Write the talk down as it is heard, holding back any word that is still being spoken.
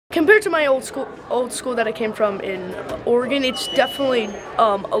Compared to my old school that I came from in Oregon, it's definitely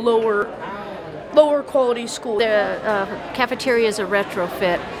a lower quality school. The cafeteria is a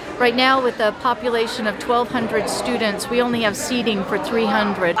retrofit. Right now, with a population of 1,200 students, we only have seating for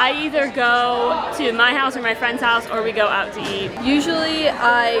 300. I either go to my house or my friend's house, or we go out to eat. Usually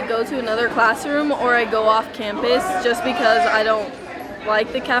I go to another classroom or I go off campus just because I don't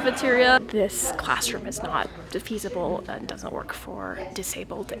like the cafeteria. This classroom is not feasible and doesn't work for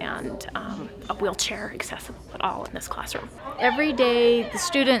disabled and a wheelchair accessible at all in this classroom. Every day the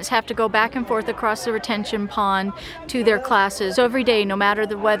students have to go back and forth across the retention pond to their classes. So every day, no matter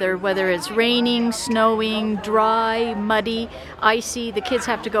the weather, whether it's raining, snowing, dry, muddy, icy, the kids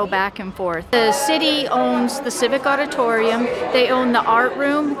have to go back and forth. The city owns the civic auditorium, they own the art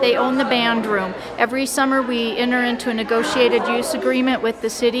room, they own the band room. Every summer we enter into a negotiated use agreement with the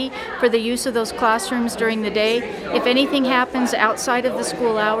city for the use of those classrooms during the day. If anything happens outside of the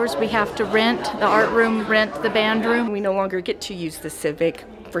school hours, we have to rent the art room, rent the band room. We no longer get to use the civic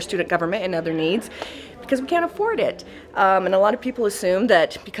for student government and other needs because we can't afford it. And a lot of people assume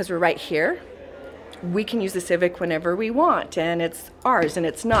that because we're right here, we can use the civic whenever we want and it's ours, and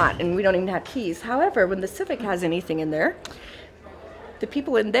it's not, and we don't even have keys. However, when the civic has anything in there, the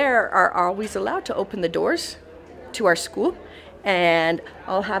people in there are always allowed to open the doors to our school. And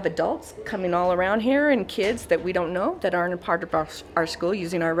I'll have adults coming all around here and kids that we don't know that aren't a part of our school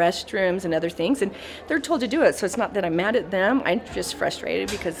using our restrooms and other things, and they're told to do it. So it's not that I'm mad at them, I'm just frustrated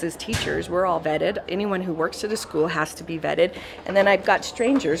because as teachers we're all vetted. Anyone who works at a school has to be vetted, and then I've got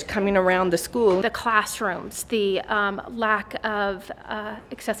strangers coming around the school. The classrooms, the lack of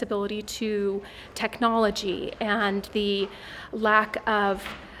accessibility to technology, and the lack of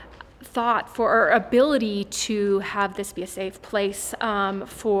thought for our ability to have this be a safe place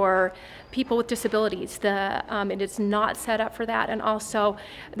for people with disabilities. It is not set up for that, and also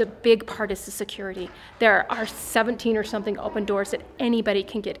the big part is the security. There are 17 or something open doors that anybody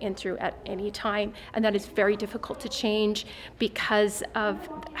can get in through at any time, and that is very difficult to change because of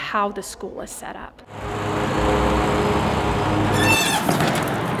how the school is set up.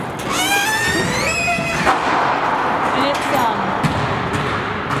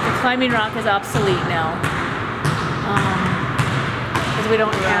 Climbing rock is obsolete now because we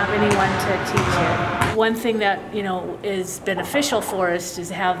don't have anyone to teach it. One thing that is beneficial for us is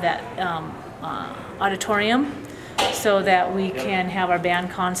to have that auditorium so that we can have our band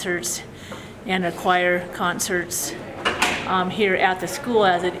concerts and our choir concerts here at the school.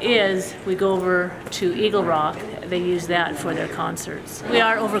 As it is, we go over to Eagle Rock. They use that for their concerts. We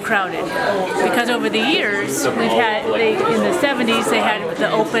are overcrowded because over the years we've had, in the 70s they had the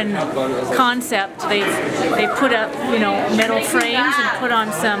open concept. They put up metal frames and put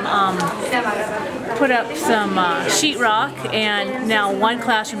on some sheetrock, and now one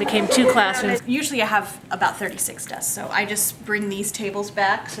classroom became two classrooms. Usually I have about 36 desks, so I just bring these tables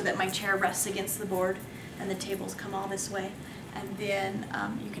back so that my chair rests against the board and the tables come all this way. And then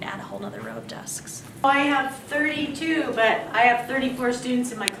you can add a whole nother row of desks. I have 32, but I have 34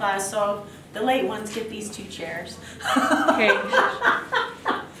 students in my class, so the late ones get these two chairs. Okay.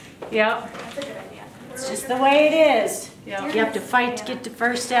 Yeah. That's a good idea. It's just the way it is. Yeah. You have to fight to get to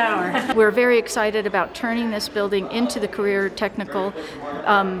first hour. We're very excited about turning this building into the career technical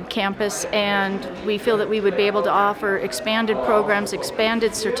campus, and we feel that we would be able to offer expanded programs,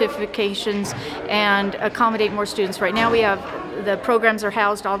 expanded certifications, and accommodate more students. Right now we have the programs are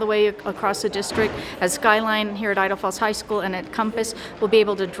housed all the way across the district. At Skyline here at Idaho Falls High School and at Compass, we'll be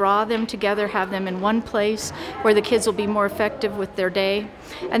able to draw them together, have them in one place where the kids will be more effective with their day.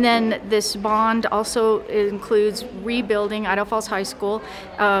 And then this bond also includes rebuilding Idaho Falls High School.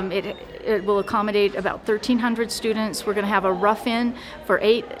 It will accommodate about 1,300 students. We're going to have a rough-in for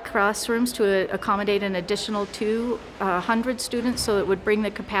 8 classrooms to accommodate an additional 200 students, so it would bring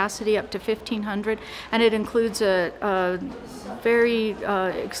the capacity up to 1,500. And it includes a very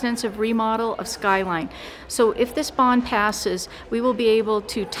extensive remodel of Skyline. So if this bond passes, we will be able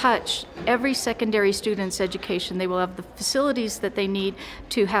to touch every secondary student's education. They will have the facilities that they need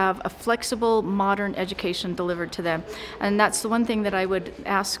to have a flexible, modern education delivered to them. And that's the one thing that I would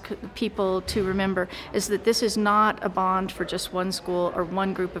ask people to remember, is that this is not a bond for just one school or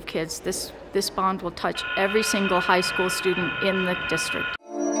one group of kids. This bond will touch every single high school student in the district.